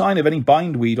was no sign of any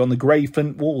bindweed on the grey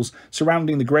flint walls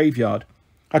surrounding the graveyard.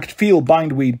 I could feel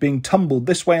bindweed being tumbled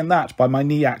this way and that by my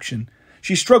knee action.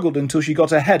 She struggled until she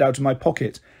got her head out of my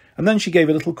pocket, and then she gave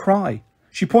a little cry.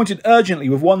 She pointed urgently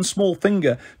with one small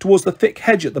finger towards the thick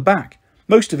hedge at the back.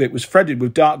 Most of it was threaded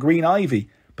with dark green ivy,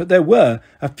 but there were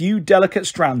a few delicate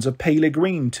strands of paler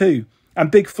green too, and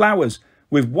big flowers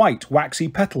with white waxy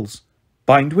petals.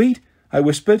 "Bindweed?" I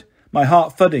whispered, my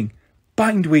heart thudding.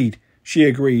 "Bindweed," she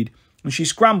agreed, and she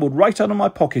scrambled right out of my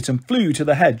pocket and flew to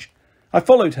the hedge. I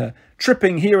followed her,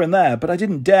 tripping here and there, but I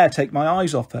didn't dare take my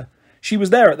eyes off her. She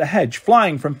was there at the hedge,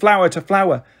 flying from flower to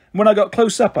flower, and when I got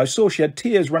close up I saw she had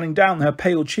tears running down her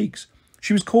pale cheeks.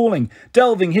 She was calling,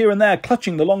 delving here and there,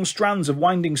 clutching the long strands of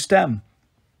winding stem.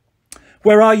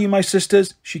 "Where are you, my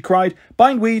sisters?" she cried.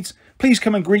 "Bindweeds, please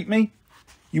come and greet me."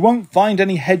 "You won't find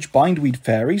any hedge bindweed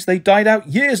fairies. They died out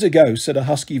years ago," said a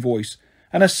husky voice,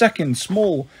 and a second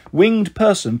small, winged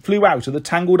person flew out of the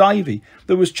tangled ivy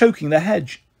that was choking the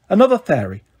hedge. Another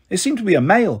fairy. It seemed to be a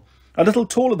male, a little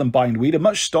taller than bindweed and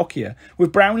much stockier,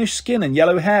 with brownish skin and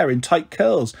yellow hair in tight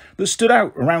curls that stood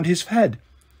out around his head.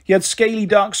 He had scaly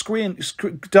dark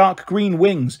green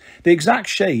wings, the exact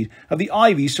shade of the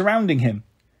ivy surrounding him.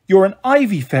 "You're an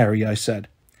ivy fairy," I said.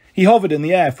 He hovered in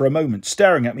the air for a moment,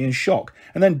 staring at me in shock,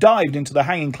 and then dived into the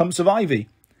hanging clumps of ivy.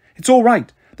 "It's all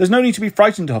right. There's no need to be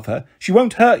frightened of her. She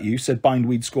won't hurt you," said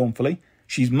Bindweed scornfully.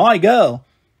 "She's my girl."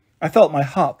 I felt my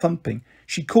heart thumping.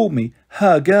 She called me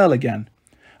her girl again.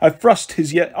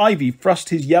 Ivy thrust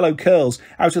his yellow curls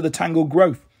out of the tangled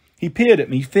growth. He peered at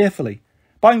me fearfully.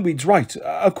 "Bindweed's right.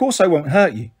 Of course I won't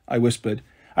hurt you," I whispered.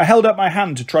 I held up my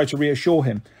hand to try to reassure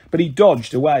him, but he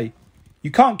dodged away.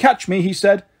 "You can't catch me," he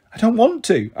said. "I don't want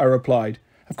to," I replied.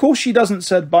 "Of course she doesn't,"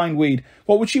 said Bindweed.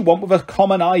 "What would she want with a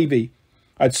common ivy?"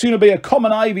 "I'd sooner be a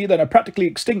common ivy than a practically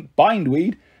extinct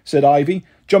bindweed," said Ivy,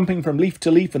 jumping from leaf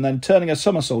to leaf and then turning a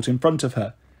somersault in front of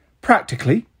her.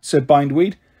 "Practically?" said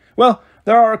Bindweed. "Well,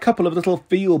 there are a couple of little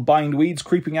field bindweeds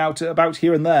creeping about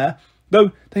here and there,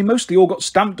 though they mostly all got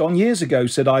stamped on years ago,"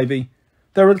 said Ivy.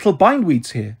 "There are little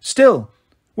bindweeds here, still."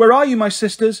 "Where are you, my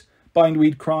sisters?"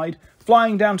 Bindweed cried,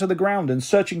 flying down to the ground and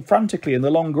searching frantically in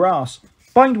the long grass.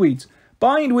 "Bindweeds!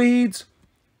 Bindweeds!"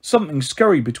 Something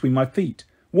scurried between my feet.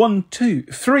 1, 2,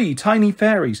 3 tiny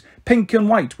fairies, pink and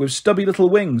white, with stubby little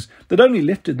wings that only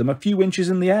lifted them a few inches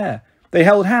in the air. They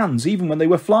held hands even when they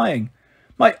were flying.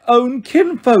 "My own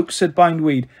kinfolk," said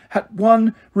Bindweed, "at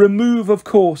one remove, of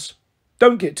course."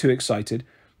 "Don't get too excited.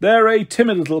 They're a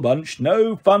timid little bunch,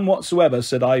 no fun whatsoever,"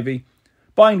 said Ivy.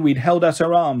 Bindweed held out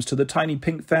her arms to the tiny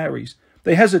pink fairies.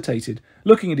 They hesitated,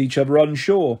 looking at each other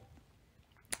unsure.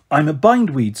 "I'm a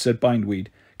bindweed," said Bindweed.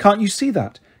 "Can't you see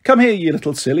that? Come here, you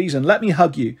little sillies, and let me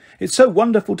hug you. It's so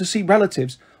wonderful to see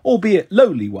relatives, albeit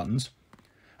lowly ones."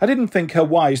 I didn't think her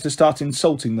wise to start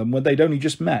insulting them when they'd only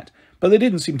just met, but they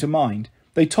didn't seem to mind.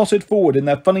 They tottered forward in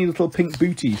their funny little pink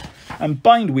booties, and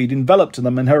Bindweed enveloped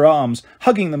them in her arms,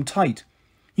 hugging them tight.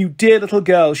 "You dear little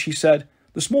girl," she said.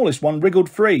 The smallest one wriggled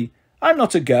free. "I'm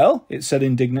not a girl," it said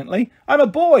indignantly. "I'm a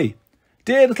boy."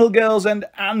 "Dear little girls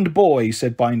and boy,"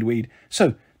 said Bindweed.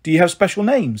 "So, do you have special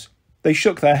names?" They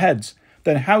shook their heads.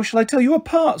 "Then how shall I tell you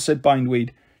apart?" said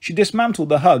Bindweed. She dismantled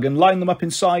the hug and lined them up in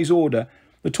size order.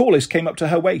 The tallest came up to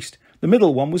her waist. The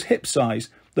middle one was hip size.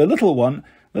 The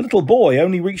little boy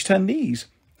only reached her knees.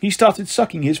 He started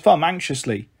sucking his thumb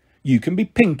anxiously. "You can be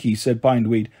Pinky," said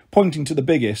Bindweed, pointing to the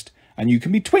biggest, "and you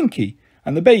can be Twinky,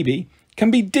 and the baby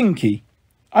can be Dinky."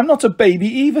 "I'm not a baby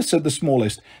either," said the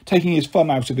smallest, taking his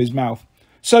thumb out of his mouth.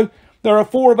 "So There are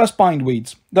 4 of us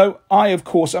bindweeds, though I, of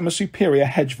course, am a superior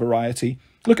hedge variety.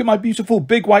 Look at my beautiful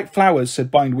big white flowers,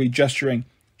 said Bindweed, gesturing.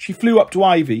 She flew up to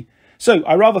Ivy. So,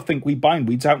 I rather think we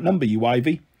bindweeds outnumber you,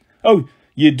 Ivy. Oh,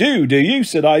 you do you?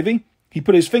 Said Ivy. He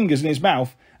put his fingers in his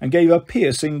mouth and gave a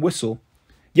piercing whistle.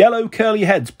 Yellow curly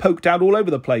heads poked out all over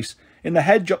the place. In the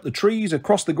hedge, up the trees,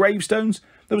 across the gravestones,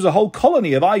 there was a whole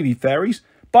colony of ivy fairies.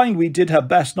 Bindweed did her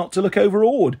best not to look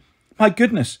overawed. My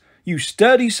goodness, you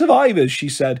sturdy survivors, she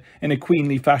said, in a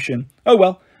queenly fashion. Oh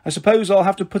well, I suppose I'll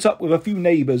have to put up with a few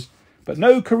neighbours. But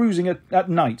no carousing at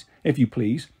night, if you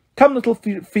please. Come, little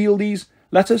fieldies,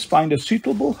 let us find a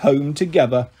suitable home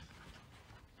together.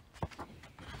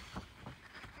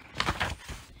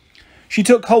 She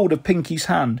took hold of Pinky's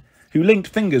hand, who linked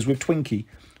fingers with Twinkie,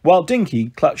 while Dinky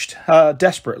clutched her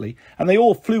desperately, and they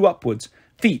all flew upwards,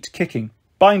 feet kicking.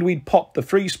 Bindweed popped the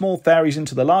 3 small fairies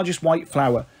into the largest white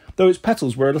flower, though its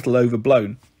petals were a little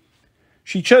overblown.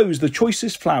 She chose the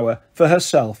choicest flower for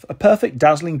herself, a perfect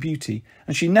dazzling beauty,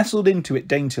 and she nestled into it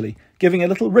daintily, giving a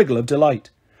little wriggle of delight.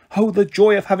 Oh, the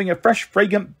joy of having a fresh,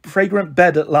 fragrant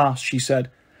bed at last, she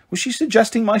said. Was she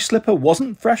suggesting my slipper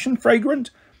wasn't fresh and fragrant?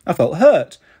 I felt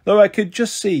hurt, though I could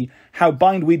just see how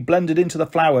Bindweed blended into the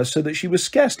flowers so that she was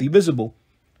scarcely visible.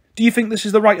 Do you think this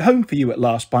is the right home for you at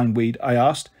last, Bindweed? I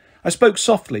asked. I spoke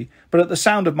softly, but at the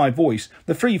sound of my voice,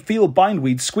 the 3 field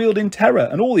bindweeds squealed in terror,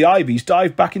 and all the ivies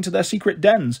dived back into their secret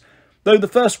dens, though the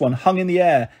first one hung in the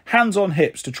air, hands on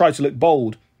hips, to try to look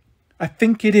bold. I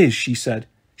think it is, she said.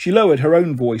 She lowered her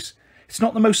own voice. It's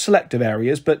not the most select of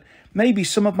areas, but maybe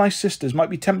some of my sisters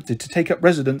might be tempted to take up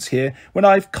residence here when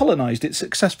I've colonised it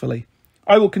successfully.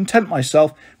 I will content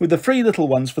myself with the 3 little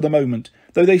ones for the moment,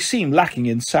 though they seem lacking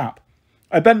in sap.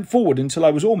 I bent forward until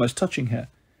I was almost touching her.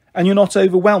 And you're not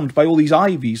overwhelmed by all these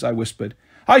ivies, I whispered.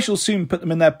 I shall soon put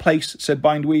them in their place, said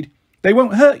Bindweed. They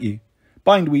won't hurt you.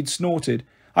 Bindweed snorted.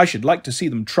 I should like to see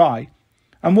them try.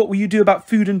 And what will you do about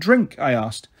food and drink? I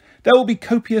asked. There will be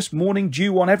copious morning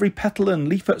dew on every petal and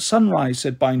leaf at sunrise,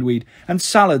 said Bindweed, and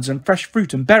salads and fresh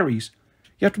fruit and berries.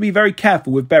 You have to be very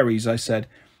careful with berries, I said.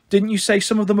 Didn't you say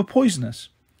some of them are poisonous?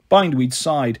 Bindweed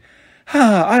sighed.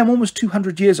 I am almost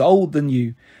 200 years older than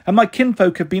you, and my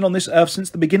kinfolk have been on this earth since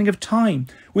the beginning of time.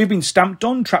 We have been stamped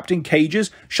on, trapped in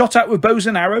cages, shot at with bows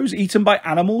and arrows, eaten by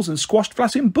animals, and squashed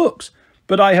flat in books.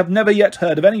 But I have never yet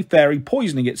heard of any fairy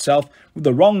poisoning itself with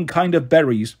the wrong kind of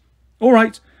berries. All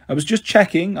right, I was just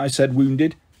checking, I said,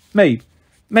 wounded. Mabe,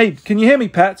 can you hear me,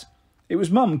 pet? It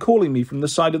was Mum calling me from the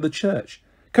side of the church.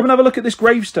 Come and have a look at this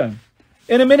gravestone.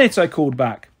 In a minute, I called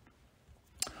back.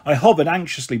 I hovered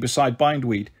anxiously beside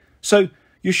Bindweed. So,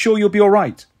 you're sure you'll be all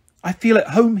right? I feel at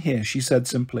home here, she said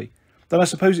simply. Then I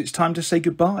suppose it's time to say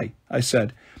goodbye, I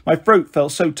said. My throat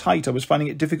felt so tight I was finding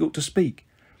it difficult to speak.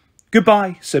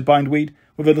 Goodbye, said Bindweed,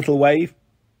 with a little wave.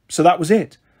 So that was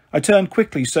it. I turned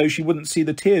quickly so she wouldn't see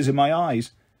the tears in my eyes.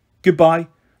 Goodbye,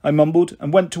 I mumbled,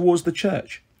 and went towards the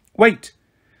church. Wait!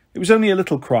 It was only a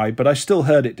little cry, but I still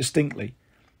heard it distinctly.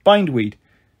 Bindweed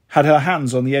had her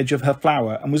hands on the edge of her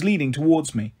flower and was leaning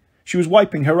towards me. She was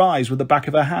wiping her eyes with the back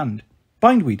of her hand.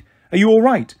 Bindweed, are you all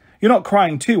right? You're not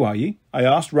crying too, are you? I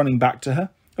asked, running back to her.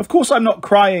 Of course I'm not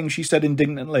crying, she said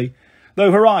indignantly,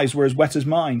 though her eyes were as wet as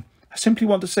mine. I simply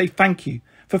want to say thank you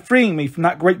for freeing me from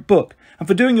that great book and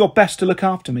for doing your best to look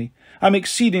after me. I'm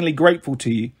exceedingly grateful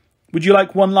to you. Would you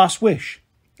like one last wish?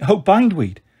 Oh,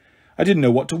 Bindweed. I didn't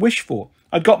know what to wish for.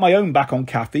 I'd got my own back on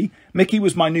Kathy. Mickey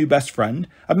was my new best friend.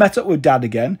 I'd met up with Dad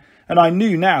again, and I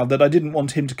knew now that I didn't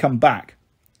want him to come back.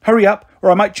 Hurry up,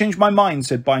 or I might change my mind,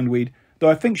 said Bindweed, though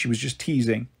I think she was just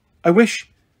teasing. I wish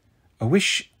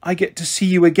I get to see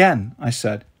you again, I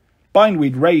said.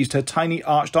 Bindweed raised her tiny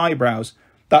arched eyebrows.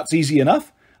 That's easy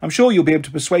enough. I'm sure you'll be able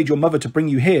to persuade your mother to bring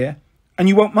you here. And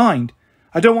you won't mind.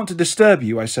 I don't want to disturb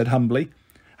you, I said humbly.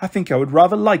 I think I would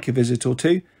rather like a visit or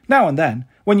two, now and then,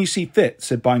 when you see fit,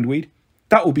 said Bindweed.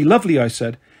 That will be lovely, I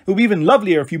said. It will be even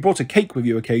lovelier if you brought a cake with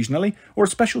you occasionally, or a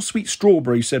special sweet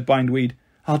strawberry, said Bindweed.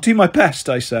 I'll do my best,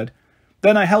 I said.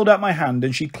 Then I held out my hand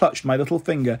and she clutched my little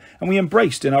finger, and we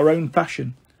embraced in our own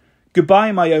fashion.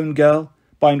 Goodbye, my own girl,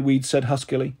 Bindweed said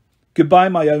huskily. Goodbye,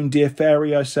 my own dear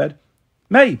fairy, I said.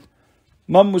 Mabe!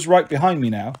 Mum was right behind me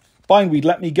now. Bindweed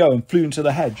let me go and flew into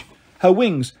the hedge, her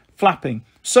wings flapping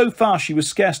so fast she was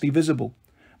scarcely visible.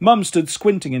 Mum stood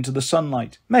squinting into the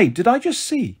sunlight. Mabe, did I just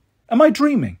see? Am I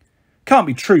dreaming? Can't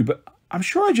be true, but I'm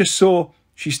sure I just saw,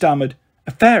 she stammered.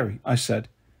 A fairy, I said,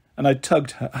 and I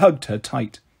hugged her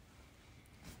tight.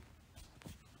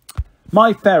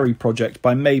 My Fairy Project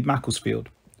by Mabe Macclesfield.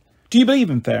 Do you believe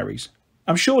in fairies?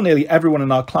 I'm sure nearly everyone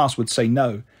in our class would say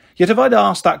no, yet if I'd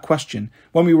asked that question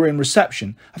when we were in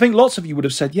reception, I think lots of you would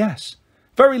have said yes.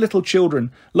 Very little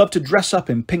children love to dress up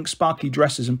in pink sparkly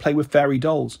dresses and play with fairy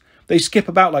dolls. They skip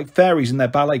about like fairies in their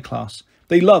ballet class.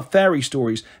 They love fairy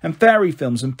stories and fairy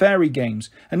films and fairy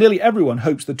games, and nearly everyone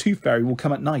hopes the tooth fairy will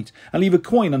come at night and leave a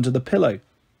coin under the pillow.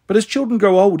 But as children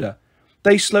grow older,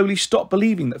 they slowly stop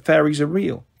believing that fairies are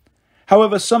real.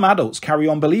 However, some adults carry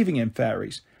on believing in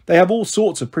fairies. They have all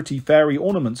sorts of pretty fairy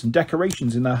ornaments and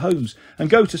decorations in their homes and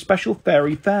go to special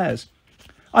fairy fairs.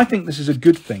 I think this is a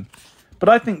good thing, but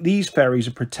I think these fairies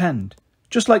are pretend,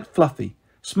 just like fluffy,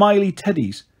 smiley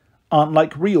teddies aren't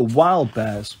like real wild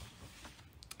bears.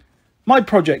 My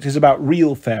project is about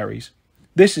real fairies.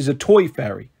 This is a toy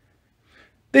fairy.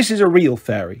 This is a real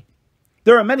fairy.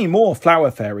 There are many more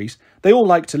flower fairies. They all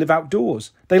like to live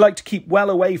outdoors. They like to keep well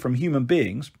away from human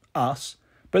beings, us,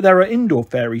 but there are indoor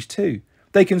fairies too.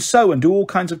 They can sew and do all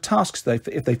kinds of tasks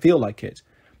if they feel like it.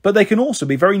 But they can also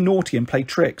be very naughty and play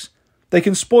tricks. They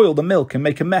can spoil the milk and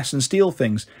make a mess and steal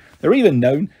things. They're even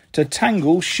known to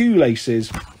tangle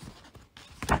shoelaces.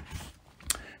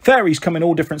 Fairies come in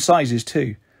all different sizes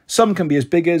too. Some can be as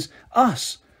big as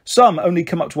us. Some only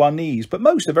come up to our knees, but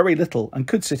most are very little and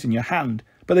could sit in your hand,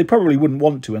 but they probably wouldn't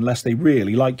want to unless they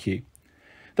really like you.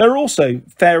 There are also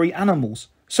fairy animals.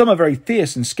 Some are very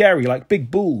fierce and scary, like big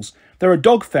bulls. There are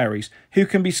dog fairies, who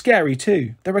can be scary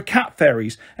too. There are cat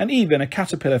fairies, and even a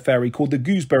caterpillar fairy called the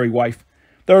gooseberry wife.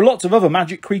 There are lots of other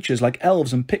magic creatures like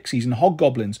elves and pixies and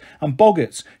hobgoblins and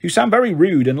boggarts, who sound very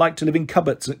rude and like to live in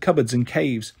cupboards and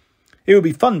caves. It would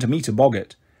be fun to meet a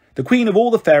boggart. The queen of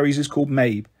all the fairies is called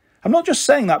Mabe. I'm not just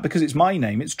saying that because it's my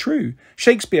name, it's true.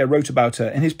 Shakespeare wrote about her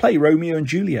in his play Romeo and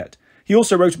Juliet. He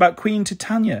also wrote about Queen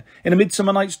Titania in A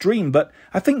Midsummer Night's Dream, but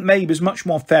I think Mabe is much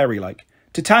more fairy-like.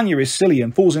 Titania is silly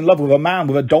and falls in love with a man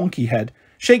with a donkey head.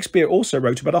 Shakespeare also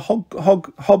wrote about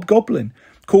a hobgoblin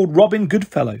called Robin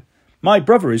Goodfellow. My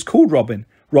brother is called Robin.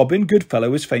 Robin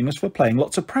Goodfellow is famous for playing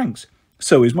lots of pranks.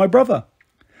 So is my brother.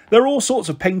 There are all sorts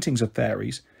of paintings of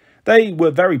fairies. They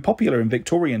were very popular in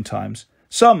Victorian times.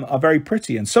 Some are very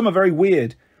pretty and some are very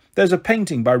weird. There's a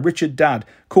painting by Richard Dadd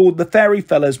called The Fairy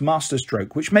Fella's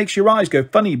Masterstroke, which makes your eyes go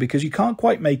funny because you can't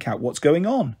quite make out what's going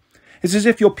on. It's as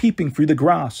if you're peeping through the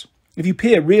grass. If you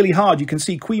peer really hard, you can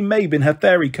see Queen Mabe in her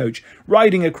fairy coach,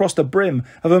 riding across the brim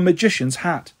of a magician's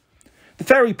hat. The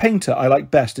fairy painter I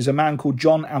like best is a man called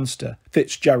John Anster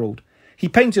Fitzgerald. He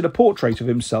painted a portrait of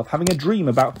himself having a dream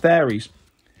about fairies.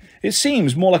 It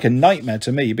seems more like a nightmare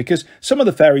to me because some of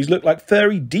the fairies look like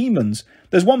furry demons.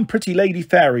 There's one pretty lady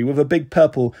fairy with a big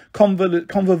purple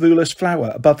convolvulus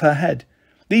flower above her head.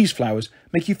 These flowers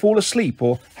make you fall asleep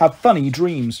or have funny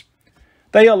dreams.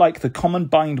 They are like the common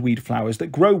bindweed flowers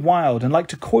that grow wild and like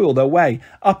to coil their way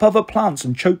up other plants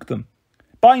and choke them.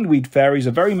 Bindweed fairies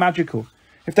are very magical.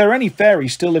 If there are any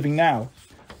fairies still living now,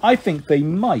 I think they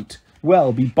might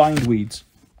well be bindweeds.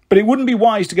 But it wouldn't be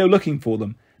wise to go looking for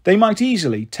them. They might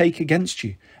easily take against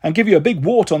you and give you a big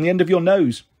wart on the end of your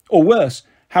nose. Or worse,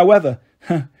 however,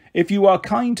 if you are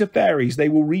kind to fairies, they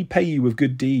will repay you with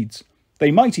good deeds. They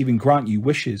might even grant you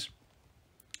wishes.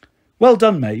 Well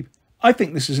done, Mabe. I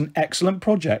think this is an excellent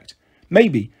project.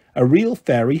 Maybe a real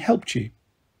fairy helped you.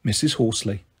 Mrs.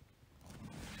 Horsley.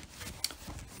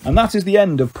 And that is the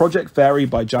end of Project Fairy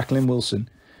by Jacqueline Wilson.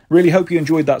 Really hope you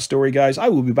enjoyed that story, guys. I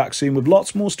will be back soon with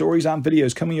lots more stories and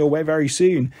videos coming your way very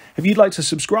soon. If you'd like to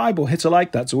subscribe or hit a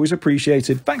like, that's always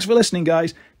appreciated. Thanks for listening,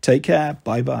 guys. Take care.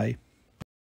 Bye-bye.